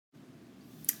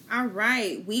All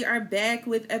right, we are back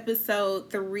with episode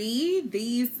 3.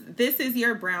 This is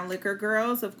your Brown Liquor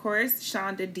Girls, of course,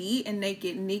 Shonda D and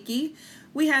Naked Nikki.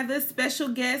 We have a special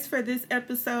guest for this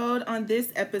episode. On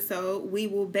this episode, we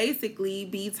will basically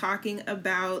be talking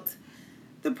about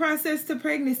the process to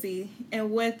pregnancy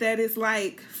and what that is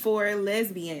like for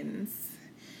lesbians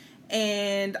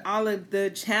and all of the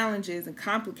challenges and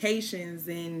complications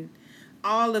and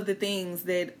all of the things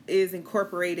that is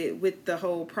incorporated with the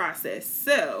whole process.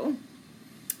 So,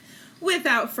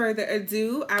 without further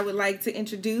ado, I would like to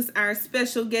introduce our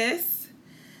special guest.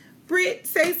 Britt,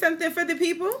 say something for the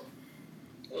people.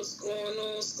 What's going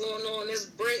on? It's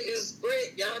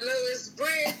Britt. Y'all know it's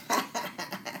Britt.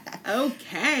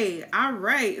 Okay. All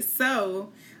right.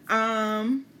 So,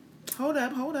 Hold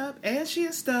up. And she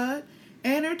a stud.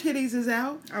 And her titties is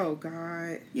out. Oh,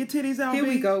 God. Your titties out, Here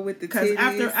we go with the titties.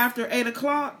 Because after 8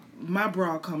 o'clock, my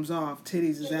bra comes off.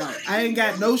 Titties is out. I ain't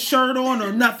got no shirt on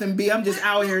or nothing, B. I'm just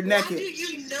out here naked. Why do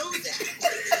you know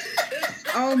that?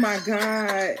 Oh, my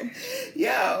God.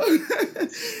 Yo.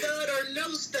 Stud or no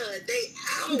stud, they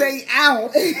out. They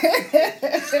out.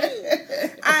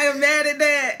 I am mad at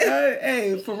that.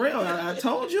 Hey, for real. I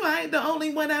told you I ain't the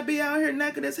only one that be out here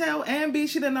naked as hell. And B,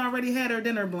 she done already had her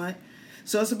dinner blunt.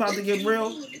 So it's about to get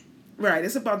real. Right,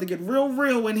 it's about to get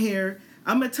real in here.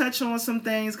 I'm going to touch on some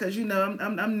things because, you know,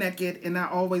 I'm naked and I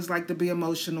always like to be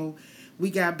emotional.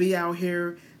 We got B out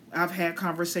here. I've had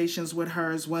conversations with her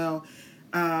as well.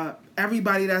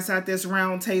 Everybody that's at this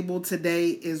round table today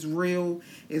is real.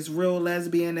 It's real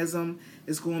lesbianism.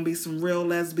 It's going to be some real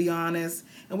lesbianism.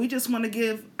 And we just want to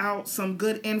give out some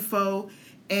good info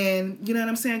and, you know what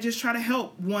I'm saying, just try to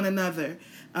help one another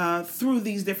through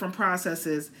these different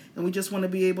processes. And we just want to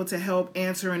be able to help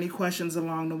answer any questions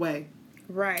along the way.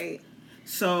 Right.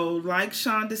 So, like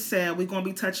Shonda said, we're going to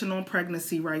be touching on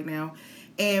pregnancy right now.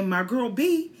 And my girl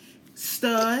B,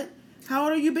 stud, how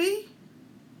old are you, B?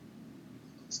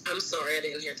 I'm sorry, I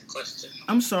didn't hear the question.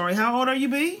 I'm sorry, how old are you,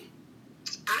 B?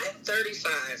 I'm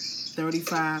 35.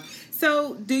 35.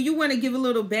 So, do you want to give a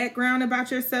little background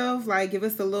about yourself? Like, give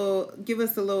us a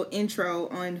little intro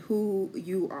on who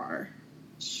you are.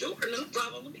 Sure, no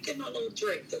problem. Let me get my little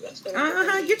drink.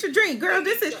 Get your drink, girl.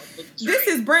 This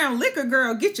is Brown Liquor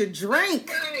Girl. Get your drink.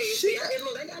 Right. See,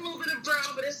 I got a little bit of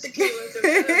brown, but it's tequila.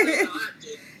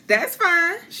 That's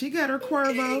fine. She got her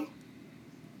Cuervo. Okay.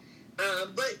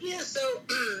 But yeah, so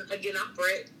again, I'm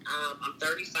Britt. I'm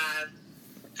 35.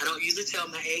 I don't usually tell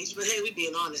my age, but hey, we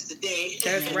being honest today.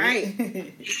 That's right.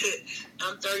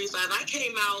 I'm 35. I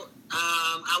came out.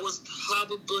 I was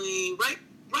probably right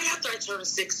after I turned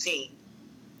 16.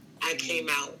 I came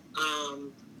out.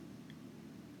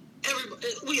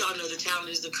 We all know the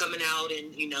challenges of coming out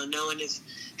and, you know, knowing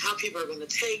how people are going to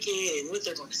take it and what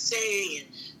they're going to say and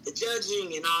the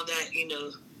judging and all that, you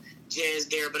know, jazz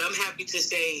there. But I'm happy to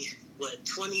say,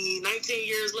 19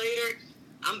 years later,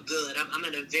 I'm good. I'm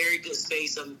in a very good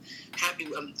space. I'm happy.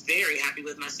 I'm very happy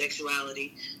with my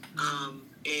sexuality.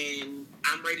 And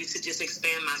I'm ready to just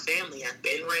expand my family. I've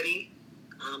been ready,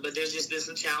 but there's just been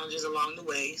some challenges along the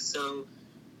way. So,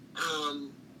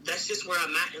 that's just where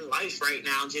I'm at in life right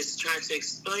now. Just trying to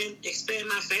expand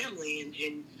my family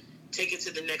and take it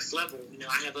to the next level. You know,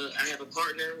 I have a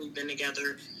partner. We've been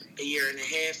together a year and a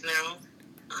half now.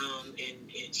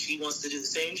 And she wants to do the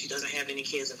same. She doesn't have any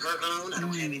kids of her own. I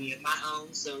don't have any of my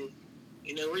own. So,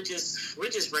 you know, we're just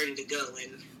ready to go.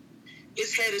 And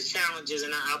it's had its challenges,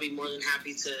 and I'll be more than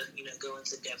happy to, you know, go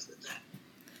into depth with that.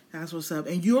 That's what's up.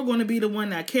 And you're going to be the one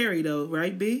that carry, though,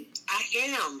 right, B?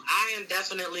 I am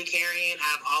definitely carrying.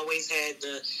 I've always had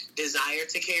the desire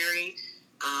to carry.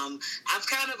 I've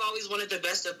kind of always wanted the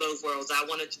best of both worlds. I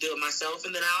wanted to do it myself,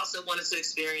 and then I also wanted to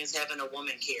experience having a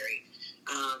woman carry.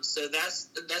 So that's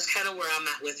kind of where I'm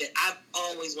at with it. I've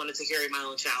always wanted to carry my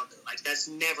own child, though. Like, that's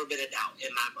never been a doubt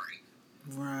in my brain.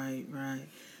 Right.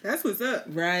 That's what's up.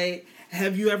 Right.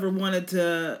 Have you ever wanted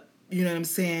to, you know what I'm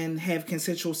saying, have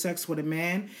consensual sex with a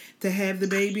man to have the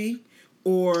baby?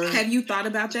 Or have you thought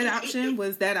about that option?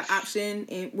 Was that an option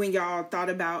when y'all thought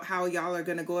about how y'all are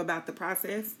going to go about the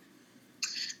process?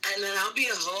 And then I'll be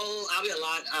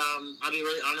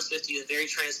really honest with you, very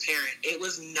transparent. It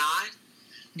was not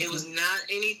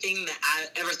anything that I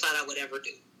ever thought I would ever do.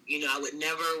 You know, I would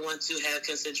never want to have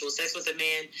consensual sex with a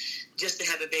man just to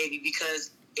have a baby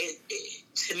because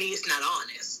to me, it's not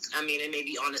honest. I mean, it may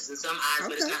be honest in some eyes,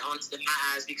 but it's not honest in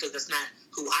my eyes because that's not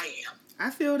who I am. I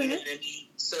feel that. You know what I mean?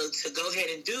 So to go ahead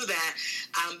and do that,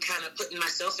 I'm kind of putting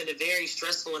myself in a very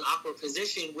stressful and awkward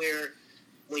position where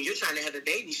when you're trying to have a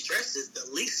baby, stress is the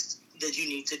least that you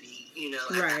need to be, you know,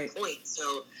 at that point.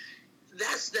 So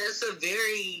that's a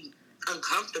very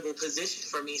uncomfortable position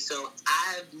for me. So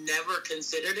I've never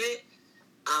considered it.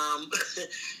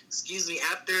 Excuse me,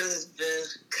 after the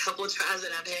couple of tries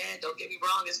that I've had, don't get me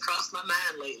wrong, it's crossed my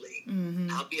mind lately. Mm-hmm.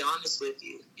 I'll be honest with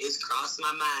you. It's crossed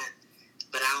my mind,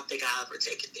 but I don't think I'll ever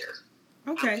take it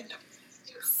there. Okay.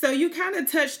 So you kind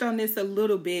of touched on this a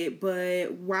little bit,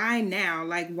 but why now?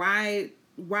 Like, why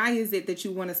is it that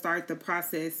you want to start the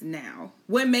process now?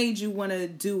 What made you want to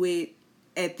do it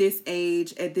at this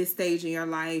age, at this stage in your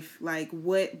life? Like,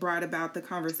 what brought about the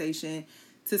conversation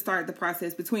to start the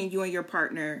process between you and your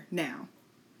partner now?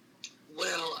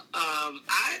 Well,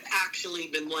 I've actually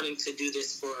been wanting to do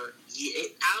this for,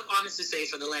 I'll honestly say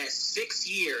for the last 6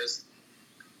 years,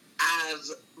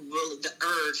 the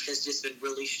urge has just been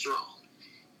really strong.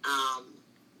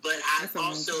 But I've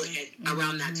also,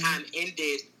 around that time,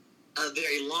 ended a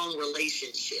very long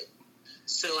relationship.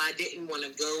 So I didn't want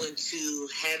to go into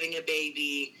having a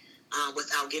baby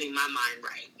without getting my mind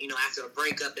right, after a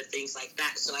breakup and things like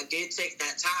that. So I did take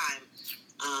that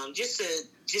time just to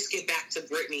get back to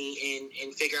Brittany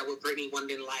and figure out what Brittany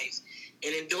wanted in life.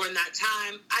 And then during that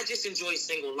time, I just enjoyed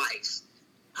single life.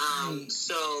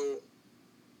 So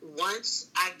once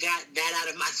I got that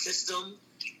out of my system,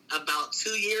 about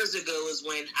 2 years ago is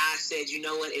when I said, you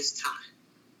know what, it's time.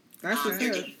 That's you're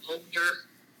getting older,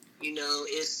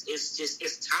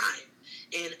 it's time.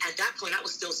 And at that point, I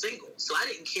was still single, so I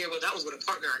didn't care whether I was with a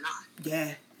partner or not.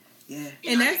 Yeah.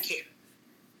 And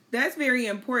that's very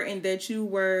important that you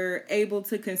were able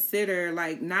to consider,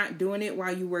 like, not doing it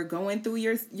while you were going through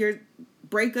your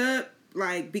breakup,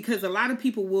 like, because a lot of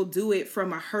people will do it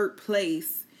from a hurt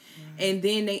place, and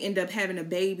then they end up having a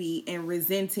baby and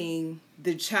resenting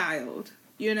the child.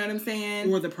 You know what I'm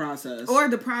saying? Or the process.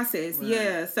 Right.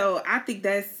 Yeah. So I think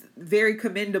that's very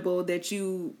commendable that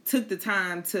you took the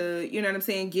time to,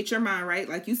 get your mind right,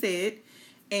 like you said,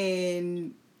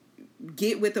 and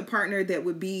get with a partner that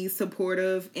would be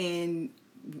supportive, and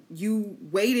you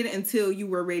waited until you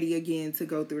were ready again to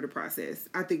go through the process.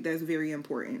 I think that's very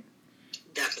important.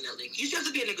 Definitely. You just have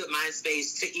to be in a good mind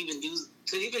space to even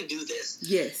do this.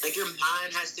 Yes. Like, your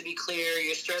mind has to be clear,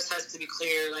 your stress has to be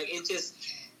clear. Like,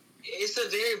 it's a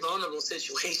very vulnerable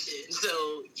situation.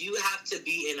 So you have to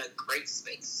be in a great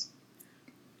space.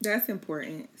 That's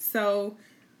important. So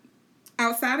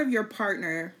outside of your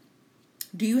partner,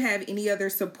 do you have any other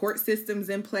support systems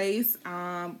in place?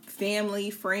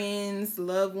 Family, friends,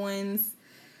 loved ones?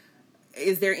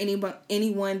 Is there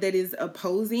anyone that is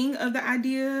opposing of the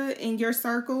idea in your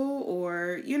circle,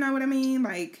 or you know what I mean?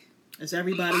 Like, is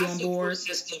everybody on board? My support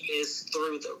system is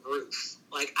through the roof.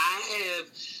 Like, I have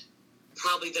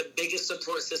probably the biggest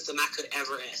support system I could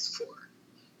ever ask for.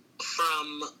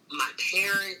 From my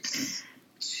parents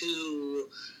to,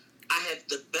 I have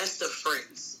the best of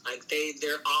friends. Like,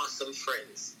 they're awesome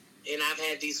friends. And I've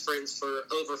had these friends for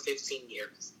over 15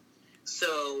 years.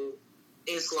 So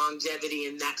it's longevity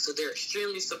in that. So they're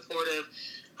extremely supportive.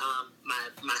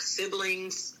 My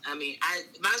siblings,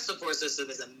 my support system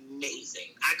is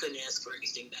amazing. I couldn't ask for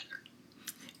anything better.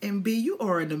 And B, you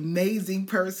are an amazing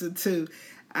person too.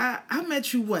 I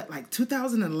met you,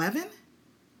 2011?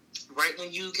 Right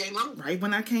when you came home. Right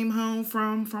when I came home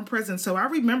from prison. So I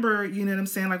remember, you know what I'm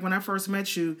saying, like when I first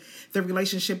met you, the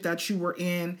relationship that you were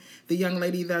in, the young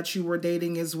lady that you were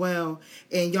dating as well.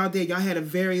 And y'all had a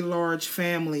very large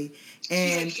family.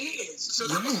 And she had kids. So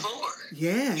that was hard.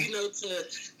 Yeah. To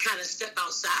kind of step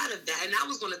outside of that. And I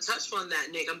was going to touch on that,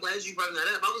 Nick. I'm glad you brought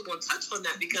that up. I was going to touch on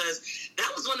that because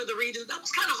that was one of the reasons that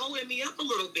was kind of holding me up a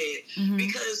little bit,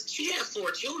 because she had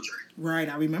 4 children. Right,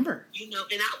 I remember. And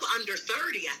I was under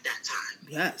 30 at that time.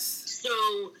 Yes. So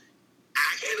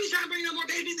I can't be trying to bring no more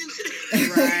babies into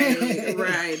this.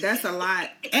 Right. That's a lot.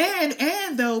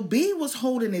 And though B was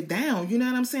holding it down, you know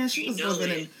what I'm saying?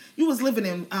 You was living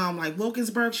in like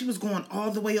Wilkinsburg. She was going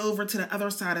all the way over to the other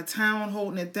side of town,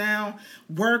 holding it down,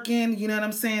 working, you know what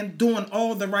I'm saying, doing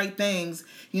all the right things,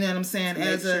 you know what I'm saying,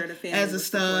 as a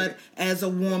stud, as a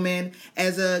woman,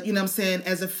 as a, you know what I'm saying,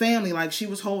 as a family. Like, she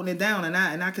was holding it down,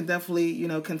 and I can definitely,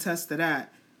 contest to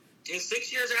that. And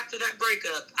 6 years after that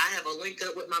breakup, I have a link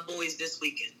up with my boys this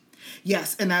weekend.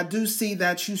 Yes, and I do see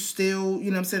that you still, you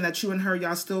know what I'm saying, that you and her,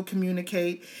 y'all still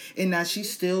communicate, and that she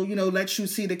still, lets you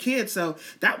see the kids. So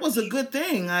that was a good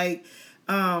thing. Like,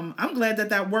 I'm glad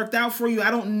that worked out for you.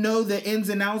 I don't know the ins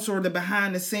and outs or the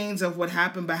behind the scenes of what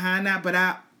happened behind that, but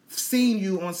I've seen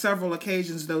you on several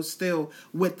occasions, though, still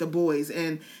with the boys,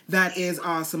 and that is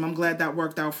awesome. I'm glad that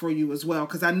worked out for you as well,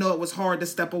 because I know it was hard to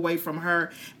step away from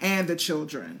her and the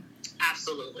children.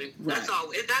 Absolutely. Right.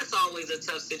 That's always a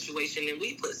tough situation, and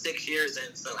we put 6 years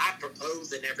in, so I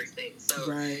proposed and everything. So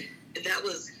right. that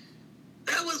was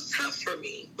tough for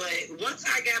me. But once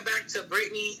I got back to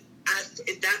Brittany,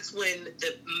 that's when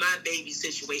my baby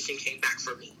situation came back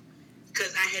for me,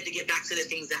 because I had to get back to the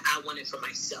things that I wanted for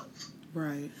myself.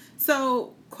 Right.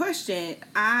 So, question: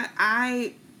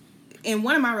 I in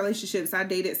one of my relationships, I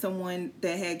dated someone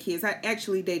that had kids. I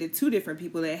actually dated two different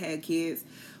people that had kids.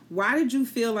 Why did you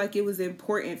feel like it was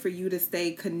important for you to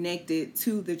stay connected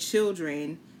to the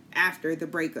children after the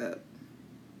breakup?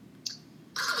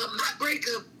 My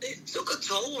breakup, it took a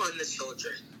toll on the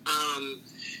children.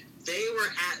 They were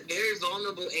at very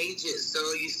vulnerable ages. So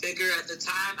you figure at the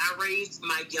time I raised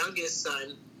my youngest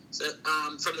son, so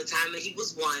from the time that he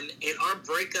was 1, and our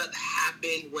breakup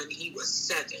happened when he was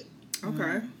 7.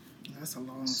 Okay. That's a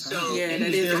long time. So, yeah, that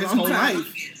is his a long whole time.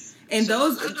 life. And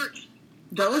so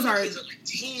those are kids like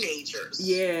teenagers.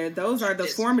 Yeah, those are the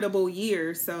formidable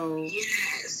years. So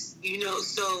yes,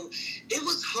 so it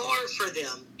was hard for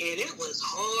them, and it was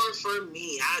hard for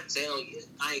me. I tell you,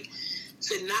 like,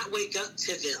 to not wake up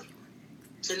to them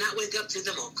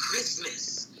on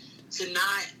Christmas, to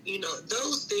not,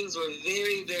 those things were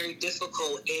very, very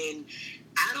difficult. And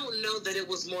I don't know that it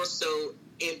was more so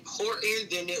important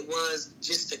than it was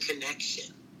just the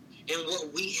connection and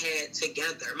what we had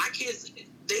together. My kids,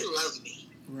 they love me.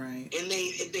 Right. And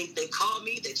they call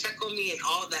me, they check on me and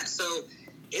all that. So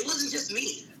it wasn't just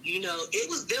me, it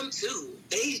was them too.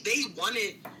 They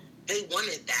wanted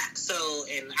that. So,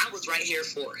 and I was right here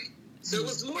for it. So it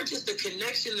was more just the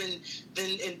connection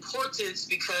than importance,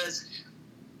 because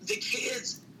the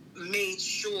kids made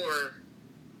sure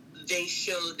they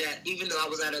showed that even though I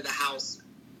was out of the house,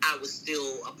 I was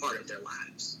still a part of their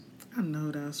lives. I know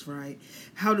that's right.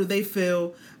 How do they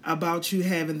feel about you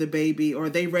having the baby? Are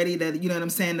they ready to,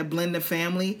 to blend the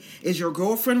family? Is your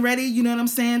girlfriend ready,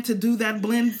 to do that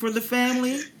blend for the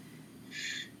family?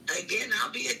 Again,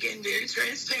 I'll be very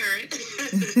transparent.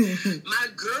 My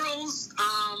girls,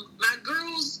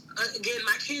 again,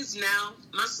 my kids now,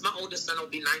 my oldest son will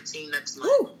be 19 next month.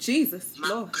 Oh, Jesus.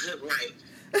 Lord. Right.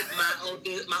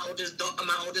 My oldest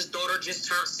daughter just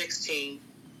turned 16.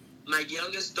 My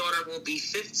youngest daughter will be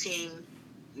 15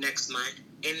 next month.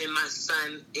 And then my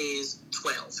son is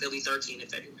 12. He'll be 13 in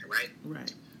February, right?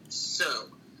 Right. So,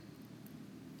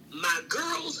 my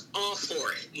girls, all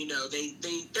for it.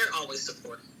 They're always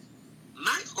supportive.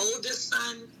 My oldest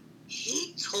son,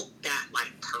 he took that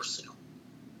like personal.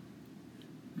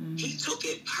 He took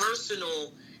it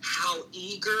personal how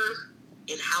eager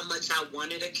and how much I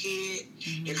wanted a kid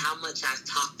and how much I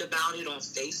talked about it on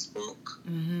Facebook.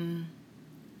 Mm-hmm.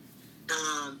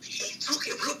 He took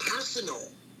it real personal.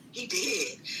 He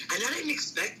did. And I didn't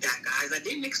expect that, guys. I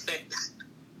didn't expect that.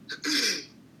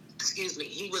 Excuse me.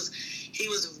 He was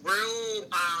real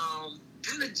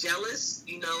kind of jealous,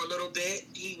 a little bit.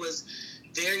 He was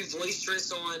very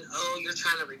boisterous on, you're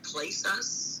trying to replace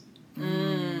us.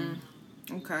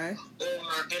 Okay.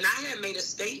 And I had made a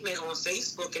statement on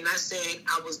Facebook, and I said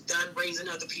I was done raising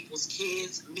other people's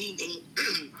kids, meaning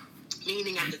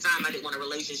at the time I didn't want a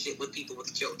relationship with people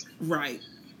with children. Right.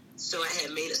 So I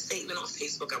had made a statement on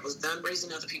Facebook. I was done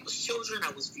raising other people's children.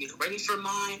 I was, ready for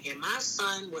mine. And my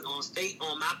son went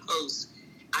on my post.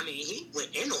 I mean, he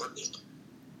went in on me.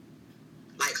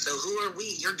 Like, so who are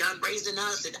we? You're done raising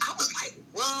us. And I was like,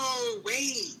 whoa,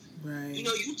 wait. Right.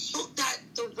 You took that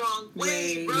the wrong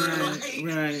way, bro.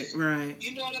 Right.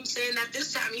 You know what I'm saying? At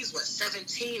this time, he's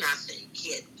 17, I think.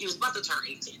 He was about to turn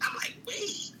 18. I'm like,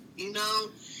 wait,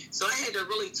 So I had to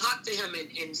really talk to him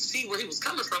and see where he was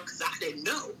coming from, because I didn't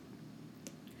know.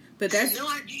 But I had no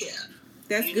idea.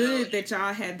 That's good that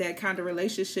y'all had that kind of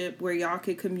relationship where y'all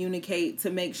could communicate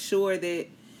to make sure that,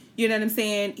 you know what I'm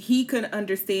saying, he could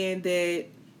understand that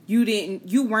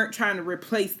you weren't trying to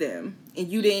replace them, and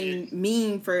you didn't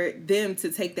mean for them to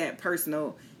take that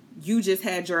personal. You just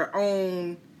had your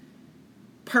own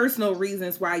personal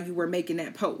reasons why you were making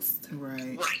that post.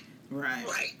 Right.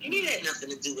 And it had nothing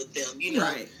to do with them,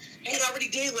 Right. I had already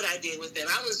did what I did with them.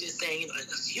 I was just saying, in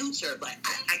the future. But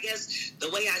I guess the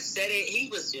way I said it, he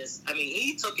was just,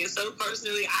 he took it so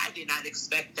personally. I did not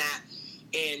expect that.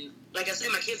 And like I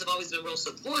said, my kids have always been real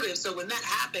supportive. So when that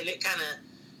happened, it kind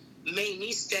of made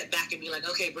me step back and be like,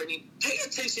 okay, Brittany, pay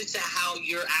attention to how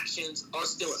your actions are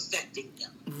still affecting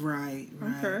them. Right.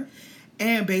 Okay.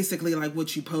 And basically, like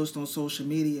what you post on social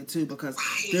media too, because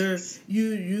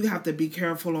you have to be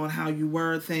careful on how you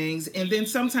word things. And then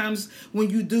sometimes when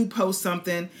you do post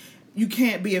something, you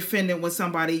can't be offended when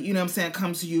somebody,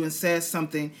 comes to you and says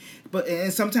something.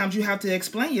 And sometimes you have to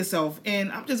explain yourself.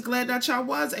 And I'm just glad that y'all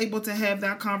was able to have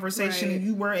that conversation, and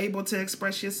you were able to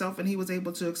express yourself, and he was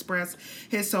able to express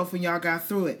himself, and y'all got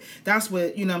through it. That's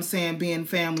what, being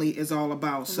family is all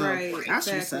about. So that's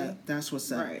what's up. That's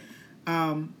what's up. Right.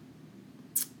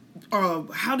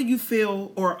 how do you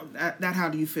feel, or not how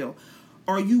do you feel?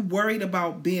 Are you worried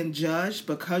about being judged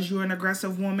because you're an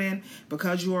aggressive woman,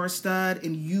 because you're a stud,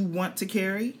 and you want to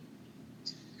carry?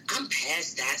 I'm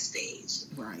past that stage.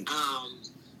 Right.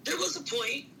 There was a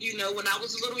point, when I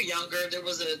was a little younger, there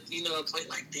was a point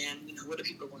like, damn, what do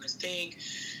people want to think?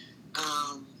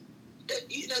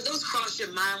 Those cross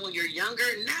your mind when you're younger.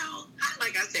 Now,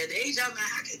 like I said, the age I'm at,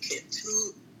 I could get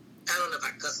too. I don't know if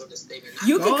I cuss on this thing or not.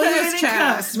 You can cuss,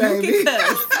 child. You can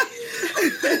cuss.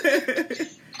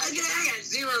 I got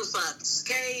zero fucks.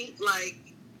 Okay, like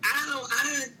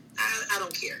I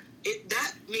don't care.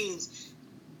 That means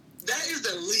that is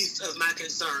the least of my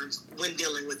concerns when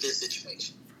dealing with this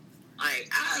situation.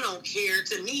 Like, I don't care.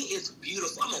 To me, it's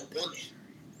beautiful. I'm a woman.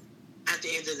 At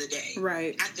the end of the day.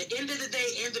 Right. At the end of the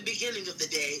day and the beginning of the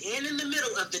day and in the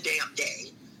middle of the damn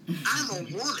day, I'm a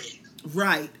woman.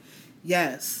 Right.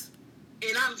 Yes.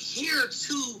 And I'm here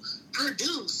to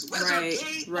produce, whether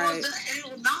gay or the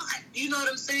hell not. You know what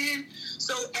I'm saying?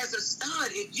 So as a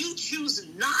stud, if you choose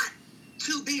not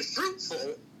to be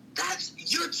fruitful, that's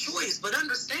your choice. But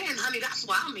understand, honey, that's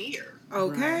why I'm here.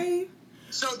 Okay. Right.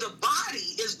 So the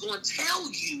body is going to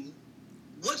tell you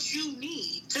what you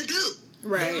need to do.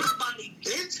 Right. And my body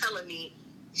been telling me,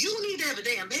 you need to have a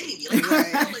damn baby. Like,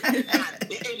 I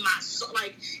feel it in my soul.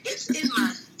 Like, it's in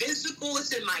my physical,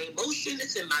 it's in my emotion,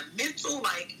 it's in my mental.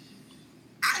 Like,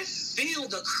 I feel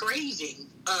the craving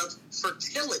of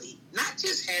fertility. Not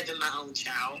just having my own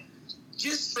child,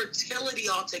 just fertility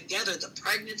altogether. The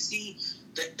pregnancy,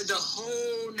 the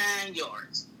whole 9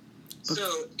 yards.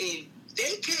 So if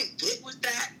they can't get with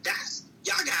that, that's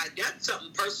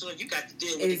something personal you got to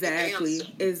deal with.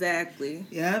 Exactly.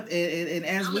 Yep. And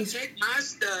as I'm gonna take my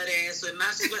stud ass with my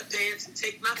sweatpants and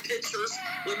take my pictures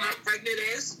with my pregnant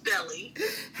ass belly,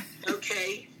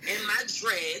 okay, and my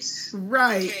dreads,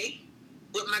 right? Okay,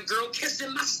 with my girl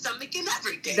kissing my stomach and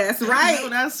everything. That's right. I know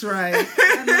that's right.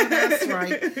 I know that's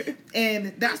right.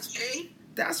 And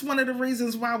that's one of the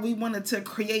reasons why we wanted to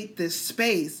create this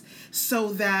space, so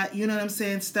that, you know what I'm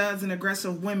saying, studs and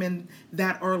aggressive women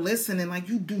that are listening, like,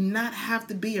 you do not have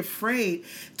to be afraid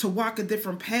to walk a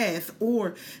different path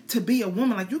or to be a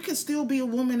woman. Like, you can still be a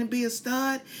woman and be a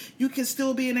stud. You can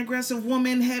still be an aggressive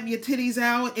woman, have your titties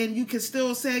out, and you can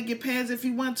still sag your pants if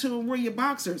you want to and wear your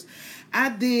boxers. I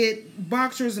did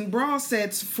boxers and bra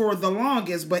sets for the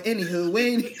longest, but anywho,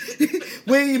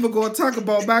 we ain't even gonna talk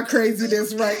about my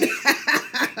craziness right now.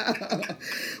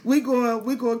 we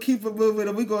gonna keep it moving,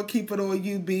 and we gonna keep it on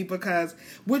you, B, because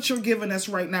what you're giving us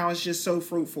right now is just so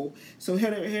fruitful. So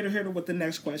hit her with the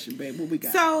next question, babe. What we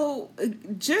got? So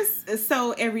just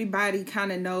so everybody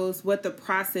kind of knows what the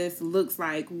process looks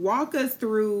like, walk us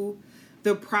through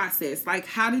the process. Like,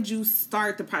 how did you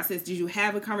start the process? Did you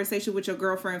have a conversation with your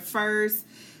girlfriend first?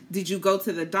 Did you go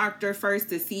to the doctor first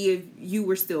to see if you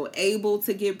were still able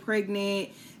to get pregnant?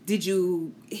 Did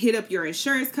you hit up your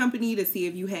insurance company to see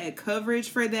if you had coverage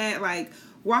for that? Like,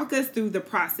 walk us through the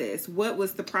process. What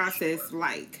was the process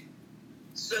like?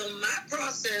 So my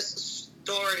process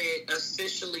started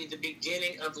officially the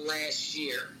beginning of last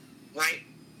year, right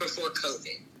before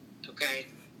COVID, okay?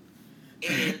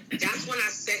 And that's when I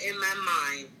set in my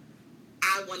mind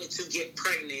I wanted to get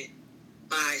pregnant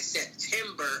by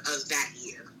September of that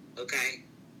year, okay?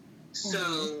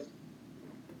 So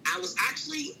I was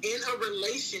actually in a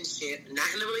relationship, not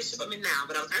in the relationship I'm in now,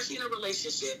 but I was actually in a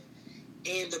relationship,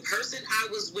 and the person I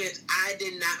was with, I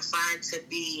did not find to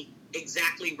be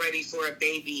exactly ready for a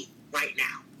baby right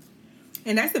now.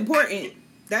 And that's important.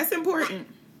 That's important.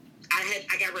 I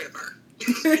got rid of her.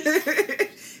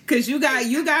 Because you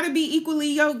got to be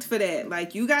equally yoked for that.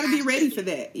 Like, you got to be ready for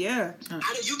that. Yeah.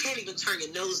 You can't even turn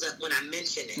your nose up when I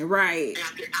mention it. Right.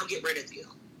 And I'll get rid of you.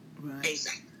 Right.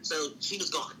 ASAP. So she was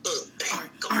gone. Boom. Bam.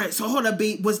 All right. So hold up,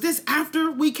 B. Was this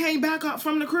after we came back up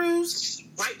from the cruise?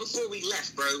 Right before we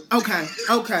left, bro. Okay.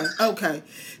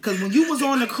 Because when you was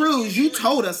on the cruise, you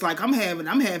told us, like, I'm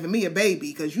having me a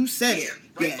baby, because you said it.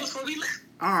 Right before we left.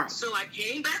 All right. So I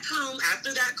came back home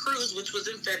after that cruise, which was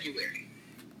in February.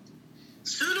 As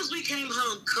soon as we came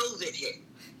home, COVID hit.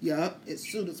 Yep. As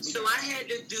soon as we. So I had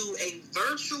to do a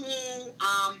virtual.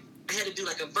 I had to do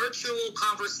like a virtual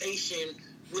conversation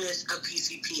with a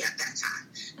PCP at that time,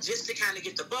 just to kind of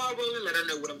get the ball rolling, let her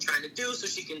know what I'm trying to do, so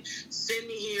she can send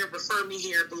me here, refer me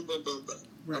here, boom, boom, boom, boom.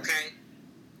 Right. Okay.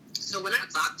 So when I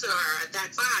talked to her at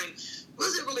that time,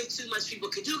 wasn't really too much people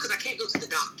could do because I can't go to the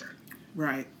doctor.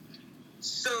 Right.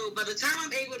 So by the time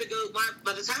I'm able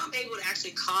to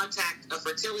actually contact a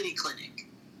fertility clinic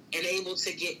and able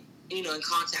to get, in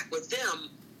contact with them,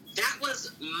 that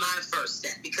was my first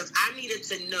step, because I needed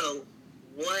to know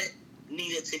what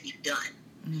needed to be done.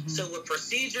 Mm-hmm. So what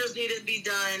procedures need to be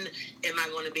done? Am I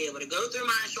going to be able to go through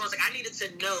my insurance? Like, I needed to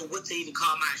know what to even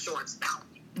call my insurance about.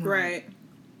 Right.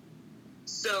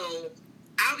 So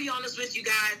I'll be honest with you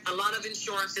guys, a lot of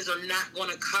insurances are not going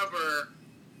to cover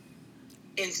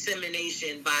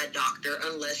insemination by a doctor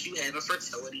unless you have a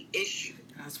fertility issue.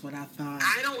 That's what I thought.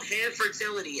 I don't have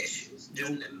fertility issues.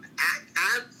 Nope.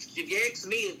 If you ask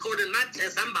me, according to my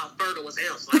test, I'm about fertile as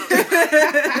hell.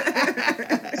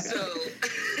 So,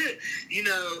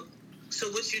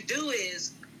 so what you do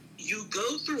is you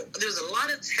go through, there's a lot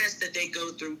of tests that they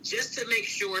go through just to make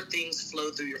sure things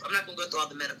flow through I'm not going to go through all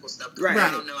the medical stuff because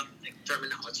I don't know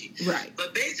terminology. Right.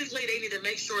 But basically, they need to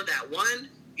make sure that, one,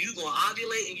 you're going to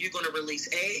ovulate and you're going to release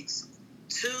eggs.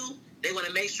 Two, they want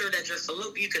to make sure that your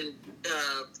fallopian,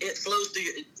 it flows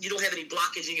through, you don't have any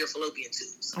blockage in your fallopian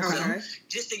tubes. Okay. So,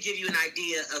 just to give you an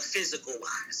idea of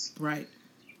physical-wise. Right.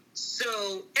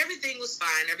 So, everything was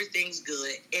fine. Everything's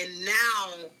good. And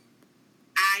now,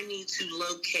 I need to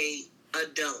locate a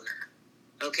donor.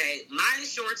 Okay? My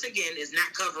insurance, again, is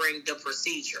not covering the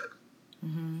procedure.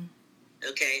 Mm-hmm.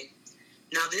 Okay?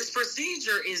 Now, this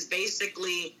procedure is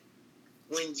basically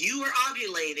when you are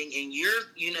ovulating and your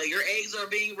eggs are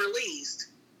being released,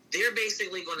 they're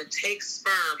basically going to take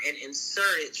sperm and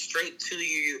insert it straight to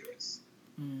your uterus.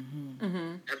 Mm-hmm.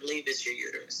 Mm-hmm. I believe it's your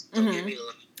uterus. Don't get me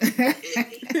wrong. I'm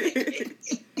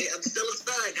still a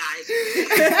stud, guys.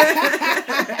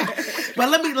 But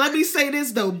let me say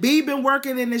this though. B been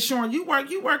working in insurance. You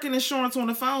work in insurance on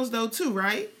the phones though too,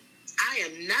 right? I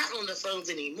am not on the phones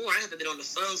anymore. I haven't been on the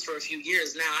phones for a few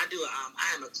years now. I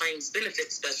am a claims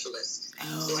benefit specialist.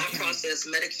 Oh, so okay. I process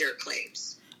Medicare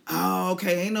claims. Oh,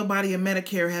 okay. Ain't nobody in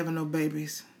Medicare having no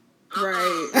babies.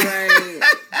 Right.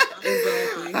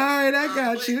 Exactly. All right, I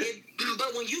got you.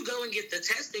 But when you go and get the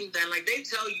testing done, like, they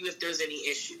tell you if there's any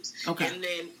issues. Okay. And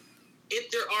then if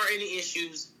there are any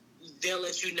issues, they'll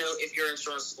let you know if your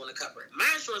insurance is going to cover it. My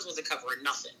insurance wasn't covering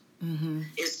nothing. Mm-hmm.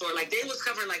 It's for, like, they was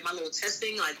covering, like, my little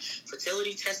testing, like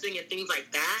fertility testing and things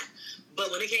like that.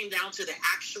 But when it came down to the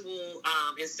actual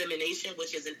insemination,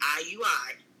 which is an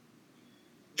IUI,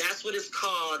 that's what it's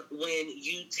called when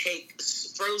you take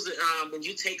when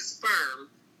you take sperm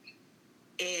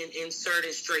and insert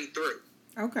it straight through.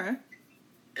 Okay.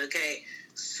 Okay.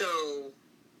 So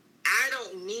I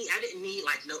didn't need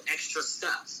like no extra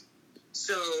stuff.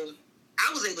 So I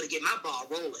was able to get my ball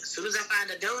rolling. As soon as I find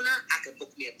a donor, I can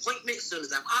book me an appointment. As soon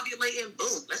as I'm ovulating,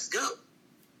 boom, let's go.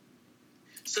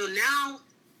 So now,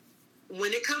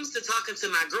 when it comes to talking to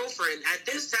my girlfriend, at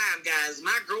this time, guys,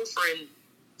 my girlfriend,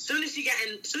 as soon as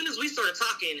we started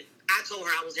talking, I told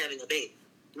her I was having a baby,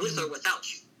 with or without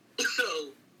you.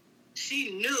 So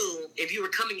she knew if you were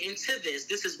coming into this,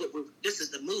 this is the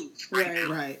move now.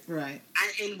 Right.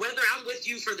 And whether I'm with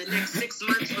you for the next 6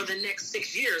 months or the next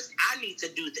 6 years, I need to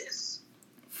do this.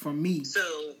 For me.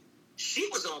 So she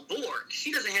was on board.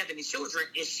 She doesn't have any children,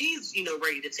 and she's,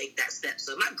 ready to take that step.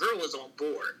 So my girl was on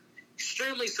board.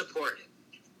 Extremely supportive.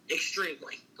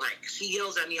 Extremely. Like, she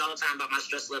yells at me all the time about my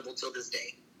stress level till this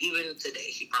day. Even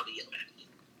today, she probably yelled at me.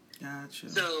 Gotcha.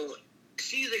 So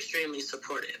she's extremely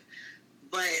supportive.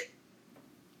 But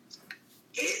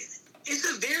it's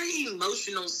a very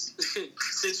emotional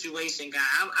situation, guy.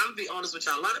 I'm going to be honest with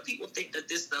y'all. A lot of people think that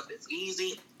this stuff is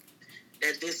easy,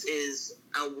 that this is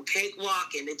a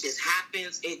cakewalk and it just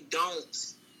happens. It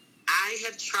don't. I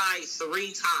have tried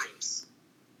 3 times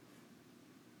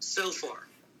so far.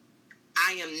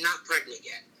 I am not pregnant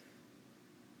yet.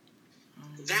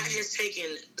 That has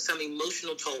taken some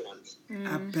emotional toll on me.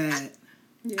 I bet.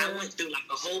 I went through like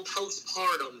a whole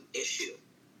postpartum issue.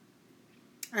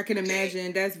 I can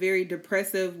imagine that's very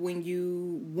depressive when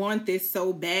you want this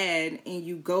so bad and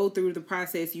you go through the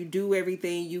process, you do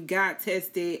everything, you got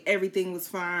tested, everything was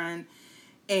fine,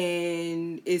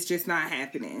 and it's just not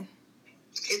happening.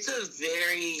 It's a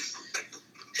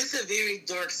very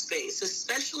dark space,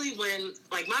 especially when,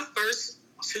 like, my first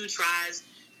 2 tries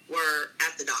were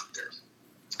at the doctor.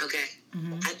 Okay?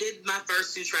 Mm-hmm. I did my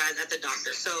first 2 tries at the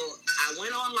doctor. So I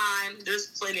went online. There's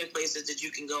plenty of places that you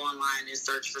can go online and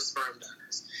search for sperm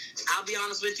donors. I'll be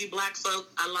honest with you, black folk,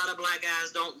 a lot of black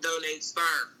guys don't donate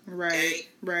sperm. Right, okay?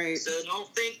 Right. So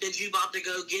don't think that you about to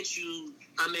go get you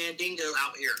a mandingo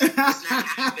out here. It's not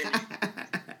happening.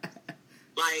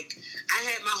 Like, I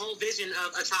had my whole vision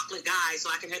of a chocolate guy so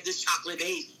I can have this chocolate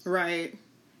baby. Right.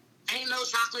 Ain't no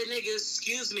chocolate niggas,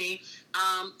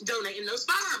 donating no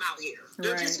sperm out here.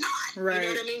 They're just not. Right. You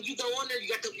know what I mean? You go on there, you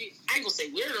got I ain't gonna say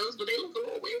weirdos, but they look a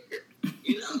little weird.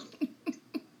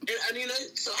 And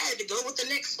so I had to go with the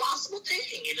next possible thing,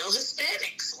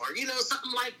 Hispanics or,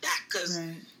 something like that. Because,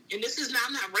 and this is not,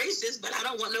 I'm not racist, but I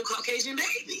don't want no Caucasian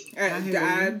baby.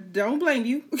 I don't blame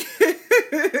you.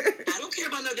 I don't care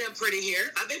about no damn pretty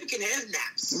hair. My baby can have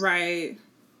naps. Right.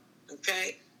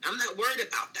 Okay? I'm not worried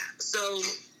about that. So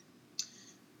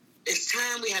it's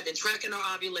time. We have been tracking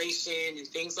our ovulation and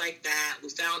things like that. We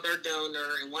found our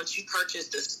donor, and once you purchase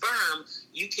the sperm,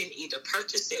 you can either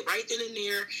purchase it right then and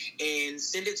there and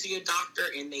send it to your doctor,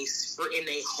 and they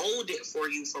hold it for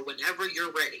you for whenever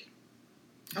you're ready.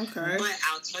 Okay. But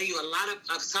I'll tell you, a lot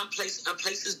of some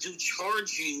places do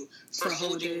charge you for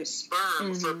holding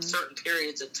sperm for certain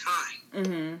periods of time.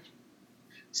 Mm-hmm.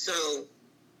 So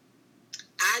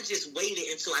I just waited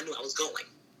until I knew I was going.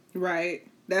 Right.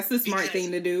 That's the smart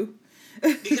thing to do.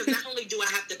 Because not only do I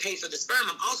have to pay for the sperm,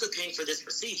 I'm also paying for this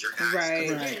procedure, guys.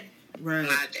 Right.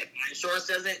 My insurance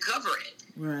doesn't cover it.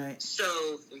 Right.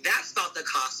 So that's about to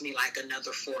cost me like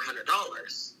another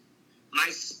 $400. My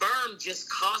sperm just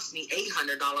cost me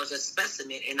 $800 a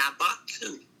specimen, and I bought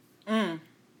 2.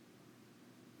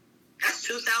 That's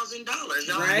 $2,000,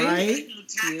 y'all. Right.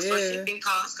 Tax for shipping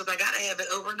costs because I gotta have it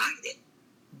overnighted.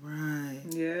 Right.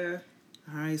 Yeah.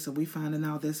 All right, so we finding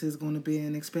out this is going to be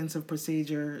an expensive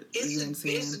procedure.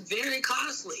 It's very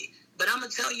costly, but I'm going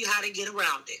to tell you how to get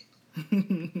around it.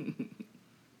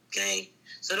 Okay?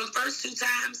 So the first 2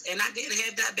 times, and I didn't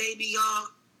have that baby, y'all,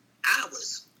 I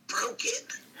was broken.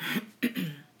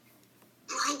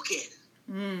 Broken.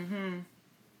 Mm-hmm.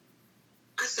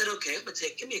 I said, okay,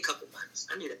 give me a couple months.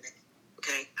 I need a minute.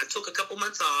 Okay? I took a couple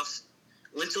months off,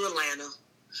 went to Atlanta,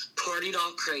 partied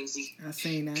all crazy. I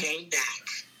seen that.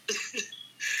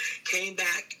 Came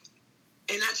back,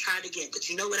 and I tried again. But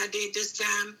you know what I did this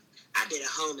time? I did a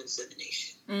home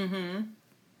insemination. Mm-hmm.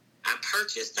 I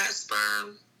purchased that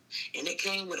sperm, and it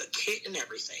came with a kit and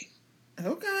everything.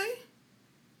 Okay.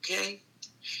 Okay?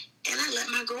 And I let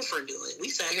my girlfriend do it. We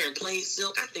sat here and played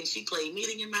silk. I think she played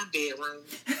meeting in my bedroom.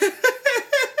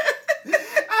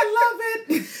 I love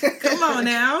it. Come on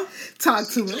now. Talk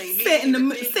to me. Setting the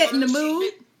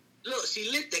mood. She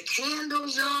lit the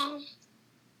candles, y'all.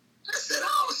 I said,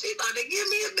 oh, she about to give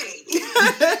me a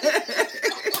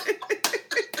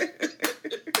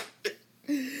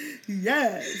baby.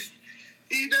 Yes.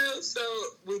 You know, so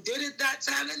we did it that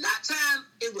time. And that time,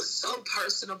 it was so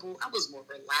personable. I was more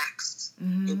relaxed.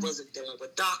 Mm-hmm. It wasn't dealing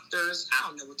with doctors. I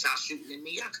don't know what y'all shooting at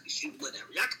me. Y'all could be shooting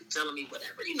whatever. Y'all could be telling me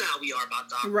whatever. You know how we are about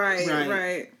doctors.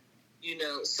 Right. You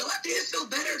know, so I did feel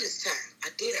better this time. I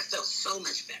did. I felt so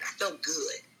much better. I felt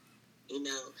good. You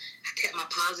know, I kept my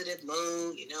positive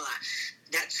mood. You know,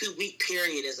 that 2-week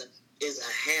period is a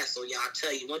hassle, y'all. I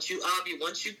tell you, once you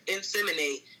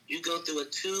inseminate, you go through a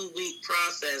 2-week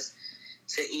process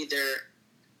to either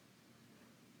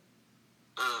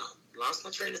lost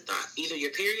my train of thought. Either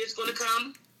your period's going to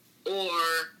come, or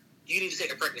you need to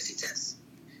take a pregnancy test.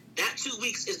 That 2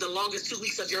 weeks is the longest 2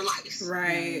 weeks of your life.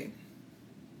 Right.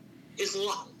 It's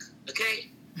long. Okay.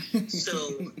 So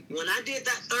when I did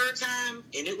that 3rd time,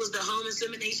 and it was the home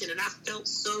insemination, and I felt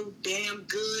so damn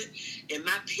good, and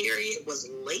my period was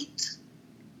late,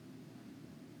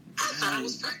 I thought I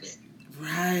was pregnant.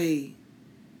 Right.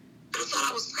 I thought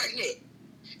I was pregnant.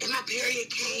 And my period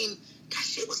came, that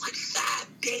shit was like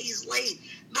 5 days late.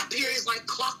 My period's like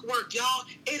clockwork, y'all.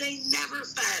 It ain't never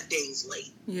 5 days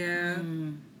late. Yeah.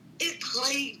 It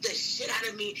played the shit out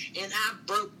of me, and I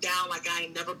broke down like I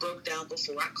ain't never broke down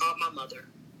before. I called my mother.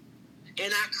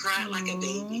 And I cried like a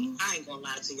baby. I ain't gonna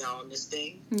lie to y'all on this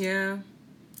thing. Yeah,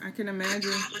 I can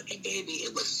imagine. I cried like a baby.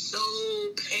 It was so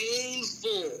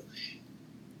painful.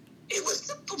 It was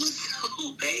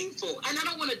so painful. And I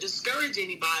don't want to discourage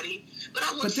anybody, but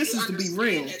I want you to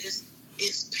understand that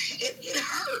it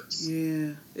hurts.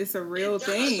 Yeah. It's a real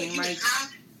thing. So you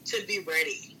have to be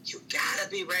ready. You gotta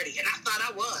be ready. And I thought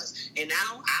I was. And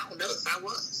now I don't know if I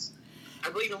was. I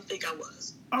really don't think I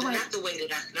was. All right. Not the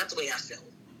way I felt.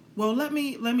 Well, let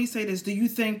me say this. Do you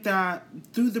think that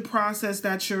through the process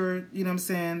that you're, you know what I'm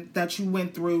saying, that you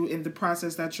went through, and the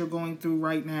process that you're going through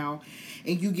right now,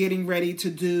 and you getting ready to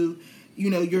do, you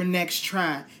know, your next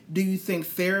try, do you think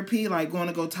therapy, like going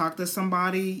to go talk to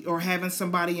somebody or having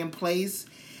somebody in place,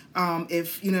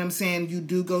 if, you know what I'm saying, you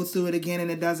do go through it again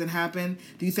and it doesn't happen,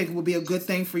 do you think it would be a good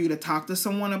thing for you to talk to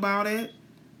someone about it?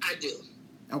 I do.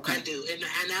 Okay. I do. And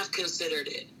I've considered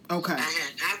it. Okay.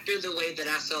 After the way that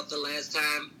I felt the last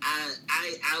time,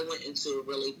 I went into a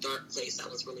really dark place. I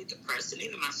was really depressed, and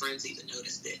even my friends even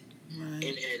noticed it. Right.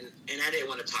 And I didn't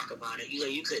want to talk about it.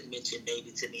 You couldn't mention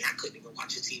baby to me. I couldn't even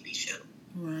watch a TV show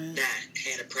that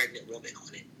had a pregnant woman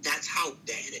on it. That's how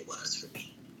bad it was for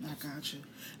me. I got you.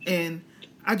 And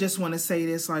I just want to say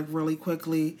this like really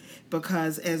quickly,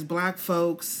 because as Black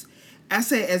folks, I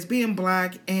say as being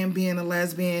black and being a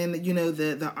lesbian, you know,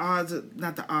 the odds,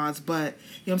 not the odds, but, you know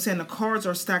what I'm saying, the cards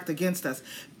are stacked against us.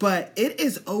 But it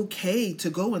is okay to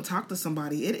go and talk to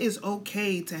somebody. It is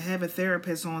okay to have a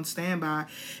therapist on standby.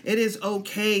 It is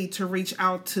okay to reach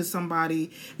out to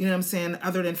somebody, you know what I'm saying,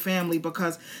 other than family,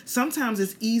 because sometimes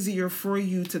it's easier for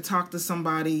you to talk to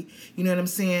somebody, you know what I'm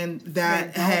saying,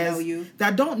 that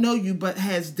don't know you, but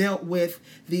has dealt with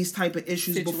these type of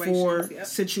issues before,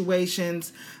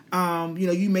 situations. You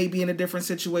know, you may be in a different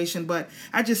situation, but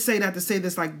I just say that to say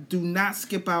this, like, do not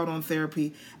skip out on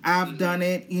therapy. I've done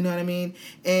it, you know what I mean?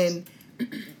 And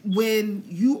when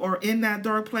you are in that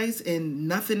dark place and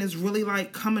nothing is really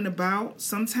like coming about,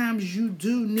 sometimes you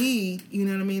do need, you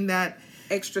know what I mean, that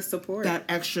extra support.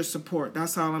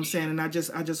 That's all I'm saying. And I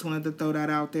just wanted to throw that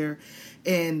out there.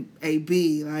 And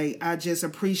AB, like, I just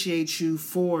appreciate you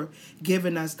for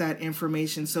giving us that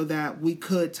information so that we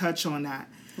could touch on that.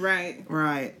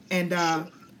 Right. And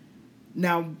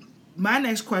now my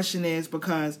next question is,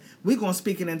 because we're going to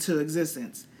speak it into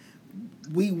existence.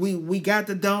 We got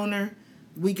the donor.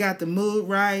 We got the mood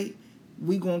right.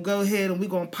 We going to go ahead and we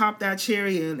going to pop that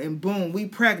cherry and boom, we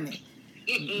pregnant.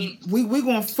 We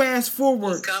going to fast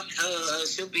forward.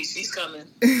 She's coming.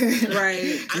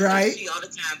 Right. I say she all the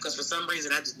time because for some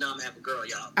reason I just know I'm going to have a girl,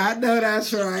 y'all. I know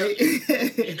that's right.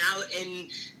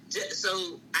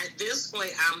 So at this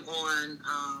point, I'm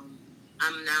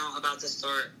now about to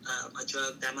start a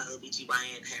drug that my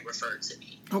OBGYN had referred to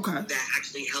me. Okay. That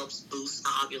actually helps boost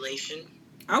my ovulation.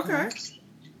 Okay.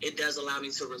 It does allow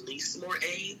me to release more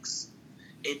eggs.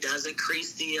 It does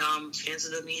increase the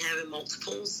chances of me having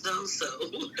multiples, though. So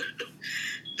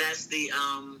that's the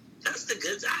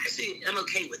good. I actually am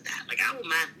okay with that. Like, I wouldn't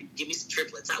mind. Give me some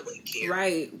triplets. I wouldn't care.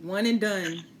 Right. One and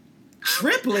done.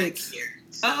 Triplets.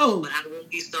 But I will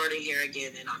be starting here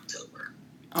again in October.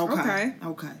 Okay.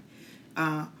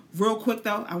 Real quick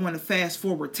though, I want to fast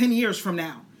forward 10 years from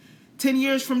now. 10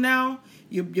 years from now,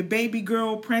 your baby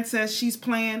girl princess, she's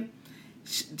playing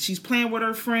with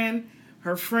her friend.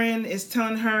 Her friend is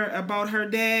telling her about her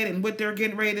dad and what they're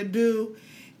getting ready to do,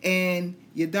 and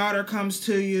your daughter comes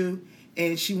to you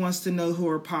and she wants to know who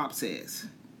her pops is.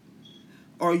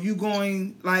 Are you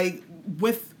going, like,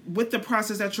 with the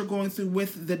process that you're going through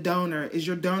with the donor, is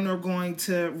your donor going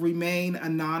to remain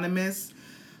anonymous?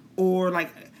 Or,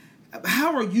 like,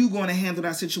 how are you going to handle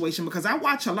that situation? Because I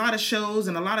watch a lot of shows,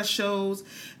 and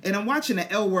I'm watching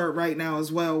the L Word right now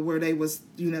as well, where they was,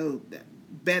 you know,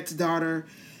 Bet's daughter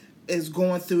is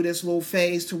going through this little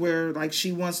phase to where, like,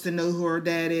 she wants to know who her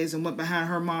dad is and went behind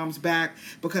her mom's back,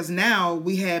 because now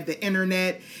we have the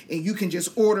internet and you can just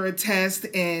order a test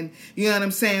and, you know what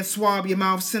I'm saying, swab your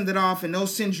mouth, send it off, and they'll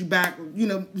send you back, you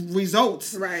know,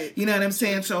 results. Right. You know what I'm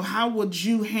saying? So how would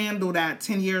you handle that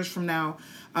 10 years from now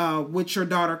with your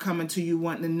daughter coming to you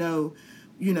wanting to know,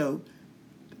 you know,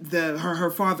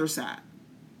 her father's side?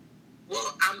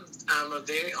 Well, I'm a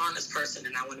very honest person,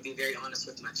 and I want to be very honest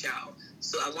with my child.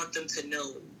 So I want them to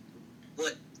know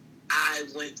what I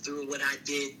went through, what I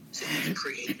did to even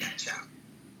create that child,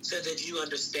 so that you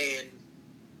understand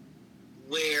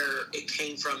where it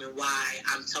came from and why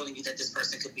I'm telling you that this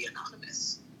person could be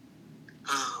anonymous.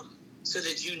 So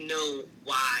that you know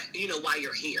why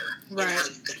you're here, right, and how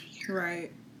you got here.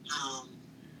 Right.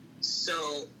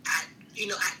 So at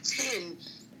 10,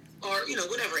 or, you know,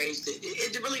 whatever age,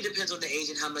 it really depends on the age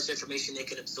and how much information they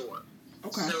can absorb.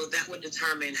 Okay. So that would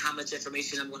determine how much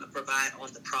information I'm going to provide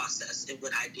on the process and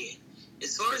what I did.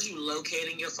 As far as you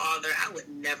locating your father, I would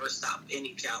never stop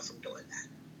any child from doing that.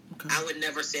 Okay. I would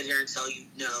never sit here and tell you,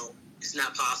 no, it's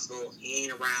not possible. He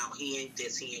ain't around. He ain't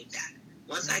this. He ain't that.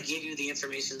 Once I give you the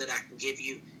information that I can give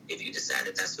you, if you decide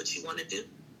that that's what you want to do,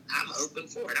 I'm open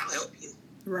for it. I'll help you.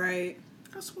 Right.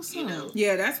 That's what's up.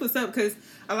 Yeah, that's what's up, because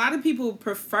a lot of people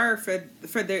prefer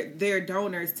for their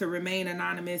donors to remain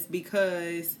anonymous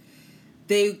because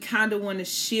they kind of want to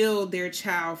shield their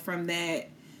child from that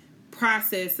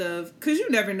process of, because you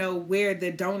never know where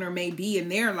the donor may be in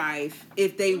their life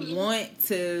if they want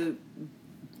to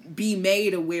be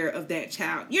made aware of that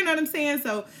child. You know what I'm saying?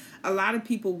 So a lot of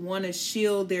people want to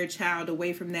shield their child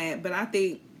away from that. But I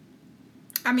think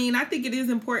it is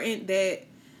important that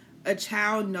a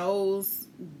child knows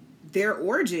their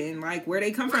origin, like where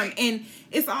they come from. And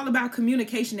it's all about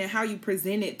communication and how you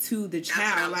present it to the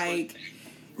child. Like,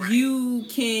 you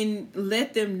can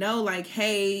let them know, like,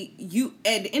 hey, you,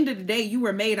 at the end of the day, you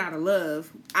were made out of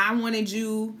love. I wanted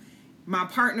you, my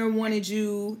partner wanted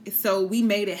you, so we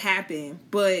made it happen.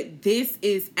 But this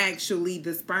is actually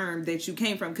the sperm that you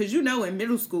came from. Because, you know, in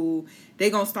middle school, they're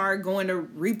going to start going to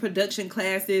reproduction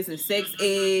classes and sex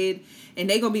ed. And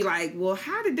they're going to be like, well,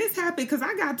 how did this happen? Because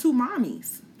I got two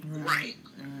mommies. Right.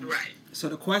 So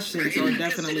the questions are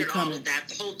definitely coming. All of that,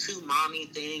 the whole two mommy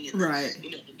thing, and right.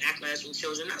 the backlash from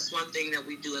children. That's one thing that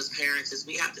we do as parents is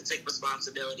we have to take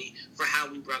responsibility for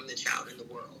how we bring the child in the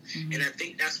world. Mm-hmm. And I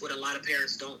think that's what a lot of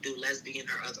parents don't do, lesbian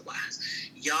or otherwise.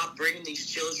 Y'all bring these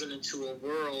children into a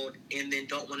world and then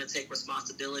don't want to take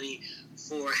responsibility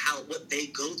for what they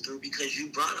go through because you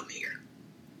brought them here.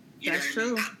 That's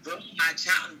true. I brought my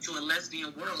child into a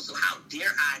lesbian world, so how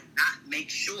dare I not make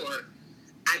sure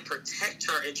I protect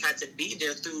her and try to be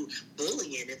there through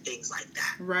bullying and things like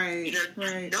that. Right. Right.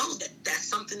 I know that that's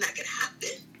something that could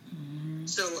happen. Mm-hmm.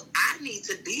 So I need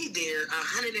to be there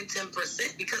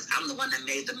 110% because I'm the one that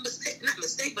made the mistake. Not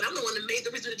mistake, but I'm the one that made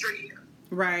the reason that you're here.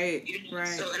 Right. Right.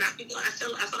 So, and I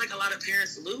feel like a lot of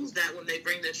parents lose that when they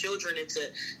bring their children into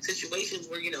situations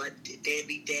where, a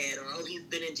deadbeat dad or, he's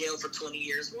been in jail for 20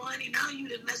 years. Well, honey, now you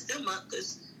done messed them up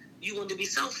because you want to be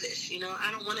selfish.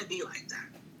 I don't want to be like that.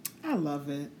 I love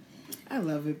it.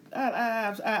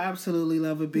 I absolutely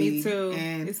love it, B. Me too.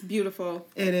 And it's beautiful.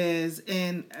 It is.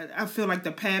 And I feel like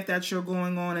the path that you're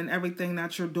going on and everything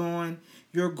that you're doing,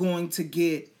 you're going to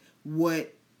get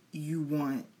what you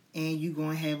want. And you're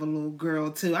going to have a little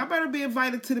girl, too. I better be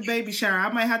invited to the baby shower.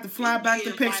 I might have to fly back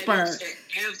to Pittsburgh.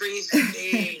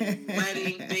 Everything.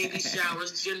 Wedding, baby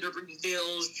showers, gender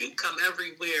reveals. You come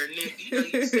everywhere, Nick.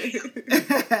 You say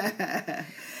it.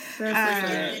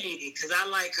 Because I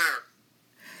like her.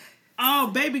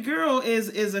 Oh, baby girl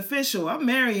is official. I'm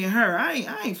marrying her. I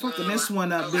ain't fucking this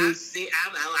one up, B.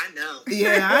 I know.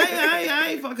 Yeah, I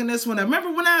ain't fucking this one up.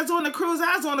 Remember when I was on the cruise?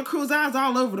 I was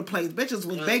all over the place. Bitches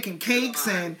was baking cakes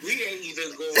and. We ain't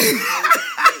even going.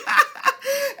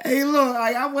 Hey, look,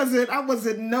 I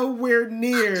wasn't nowhere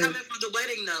near. I'm coming for the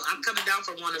wedding though. I'm coming down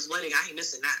for Juana's wedding. I ain't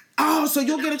missing that. Oh, so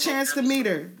you'll get a chance to meet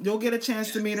her. You'll get a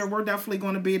chance to meet her. We're definitely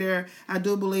going to be there. I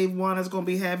do believe Juana's going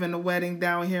to be having a wedding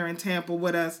down here in Tampa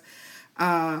with us.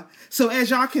 So as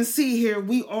y'all can see here,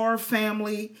 we are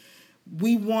family.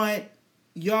 We want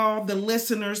y'all, the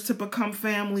listeners, to become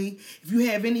family. If you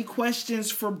have any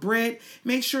questions for Britt,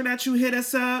 make sure that you hit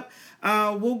us up.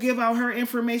 We'll give out her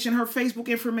information, her Facebook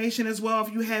information as well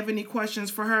if you have any questions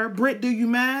for her. Britt, do you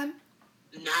mind?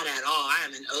 Not at all. I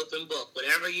am an open book.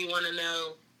 Whatever you want to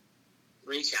know,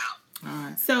 reach out. All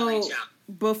right. So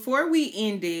before we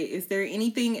end it, is there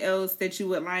anything else that you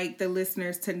would like the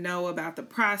listeners to know about the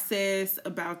process,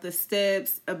 about the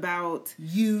steps, about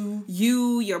you,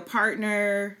 your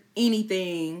partner,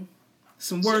 anything?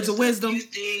 Some words of wisdom. A few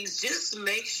things. Just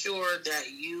make sure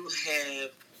that you have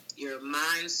your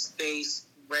mind space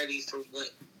ready for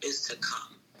what is to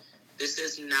come. This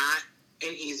is not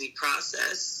an easy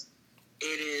process.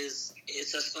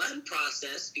 It's a fun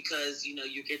process because,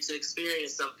 you get to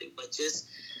experience something, but just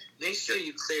make sure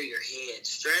you clear your head.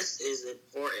 Stress is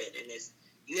important, and if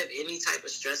you have any type of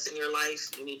stress in your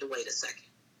life, you need to wait a second.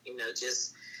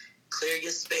 Just clear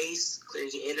your space, clear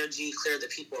your energy, clear the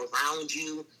people around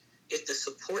you. If the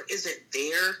support isn't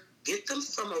there, get them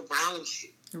from around you.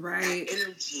 Right.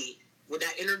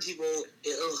 That energy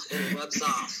it rubs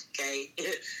off, okay?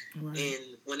 Right.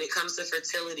 And when it comes to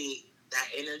fertility, that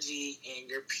energy and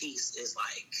your peace is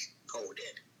like golden.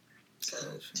 So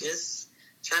just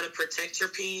try to protect your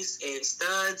peace. And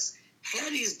studs, have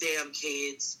these damn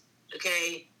kids,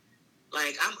 okay?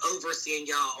 Like, I'm overseeing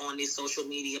y'all on these social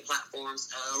media platforms.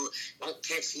 Oh, won't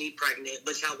catch me pregnant,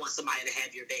 but y'all want somebody to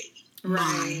have your baby.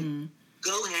 Right. Mm-hmm.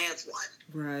 Go have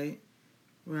one.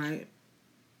 Right.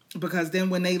 Because then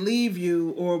when they leave you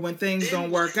or when things don't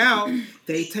work out,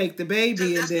 they take the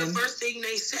baby and then... That's the first thing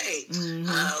they say. Mm-hmm.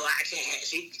 Oh, I can't have...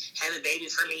 She had a baby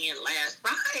for me and last.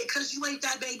 Right, because you ain't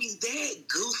that baby's dad,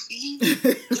 goofy.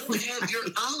 Go have your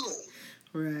own.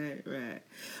 Right.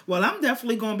 Well, I'm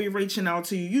definitely going to be reaching out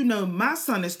to you. My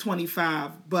son is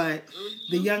 25, but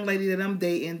the young lady that I'm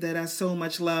dating that I so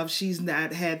much love, she's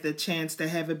not had the chance to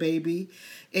have a baby.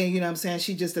 And,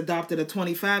 she just adopted a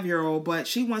 25-year-old, but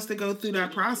she wants to go through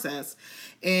that process.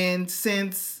 And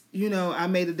since, I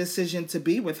made a decision to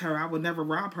be with her, I would never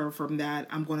rob her from that.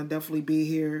 I'm going to definitely be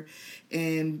here,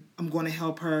 and I'm going to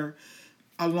help her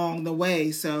along the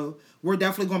way. So we're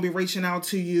definitely going to be reaching out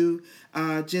to you,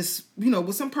 just,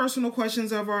 with some personal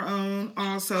questions of our own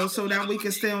also, so that we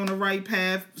can stay on the right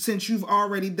path. Since you've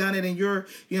already done it and you're,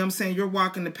 you're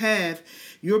walking the path,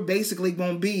 you're basically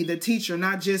going to be the teacher,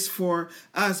 not just for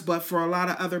us, but for a lot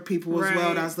of other people as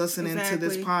well that's listening to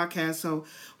this podcast. So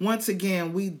once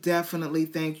again, we definitely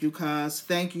thank you, cuz.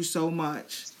 Thank you so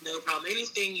much. No problem.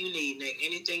 Anything you need, Nick.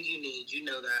 Anything you need. You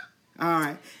know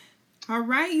that. All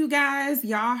right, you guys.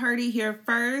 Y'all heard it here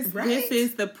first. Right. This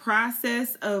is the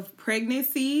process of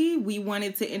pregnancy. We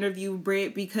wanted to interview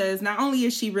Britt because not only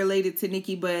is she related to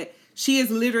Nikki, but she is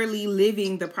literally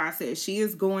living the process. She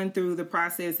is going through the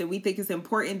process, and we think it's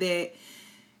important that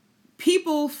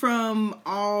people from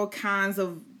all kinds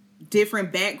of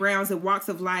different backgrounds and walks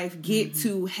of life get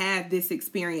to have this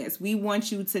experience. We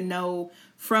want you to know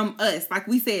from us. Like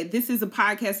we said, this is a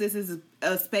podcast. This is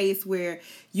a space where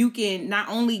you can not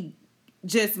only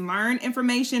just learn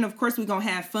information. Of course, we're going to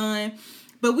have fun,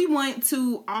 but we want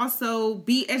to also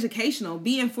be educational,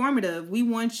 be informative. We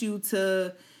want you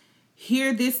to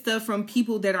hear this stuff from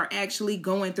people that are actually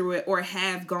going through it or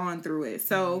have gone through it.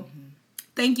 So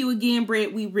thank you again,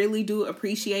 Britt. We really do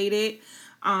appreciate it.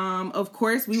 Of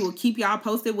course, we will keep y'all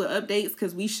posted with updates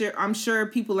because I'm sure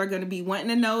people are going to be wanting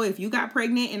to know if you got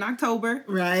pregnant in October.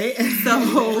 Right.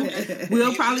 So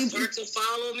we'll probably start to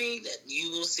follow me. That you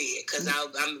will see it because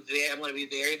I'm going to be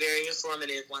very, very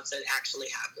informative once it actually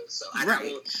happens. So I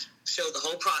will show the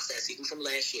whole process even from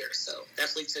last year. So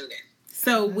definitely tune in.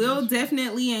 So we'll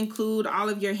definitely include all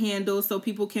of your handles so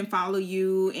people can follow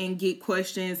you and get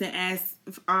questions and ask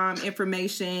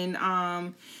information.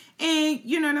 And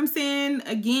you know what I'm saying?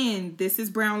 Again, this is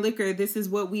Brown Liquor. This is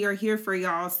what we are here for,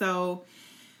 y'all. So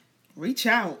reach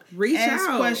out. Ask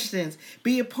questions.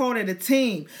 Be a part of the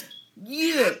team.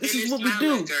 Yeah, this is what we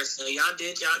do. Liquor, so y'all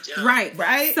did y'all job.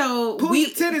 Right. So pull your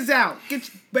titties out.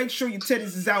 Make sure your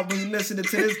titties is out when you listening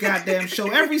to this goddamn show.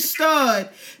 Every stud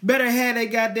better have their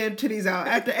goddamn titties out.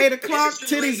 After 8 o'clock,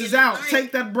 titties is out.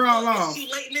 Take that bra off. It's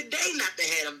too late in the day not to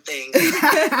have them things.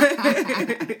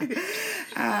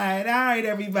 All right,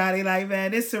 everybody. Like,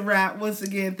 man, it's a wrap. Once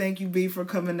again, thank you, B, for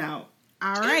coming out.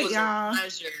 All right, y'all.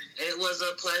 It was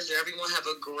a pleasure. Everyone have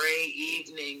a great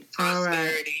evening.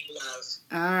 Prosperity, love.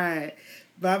 All right.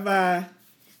 Bye-bye.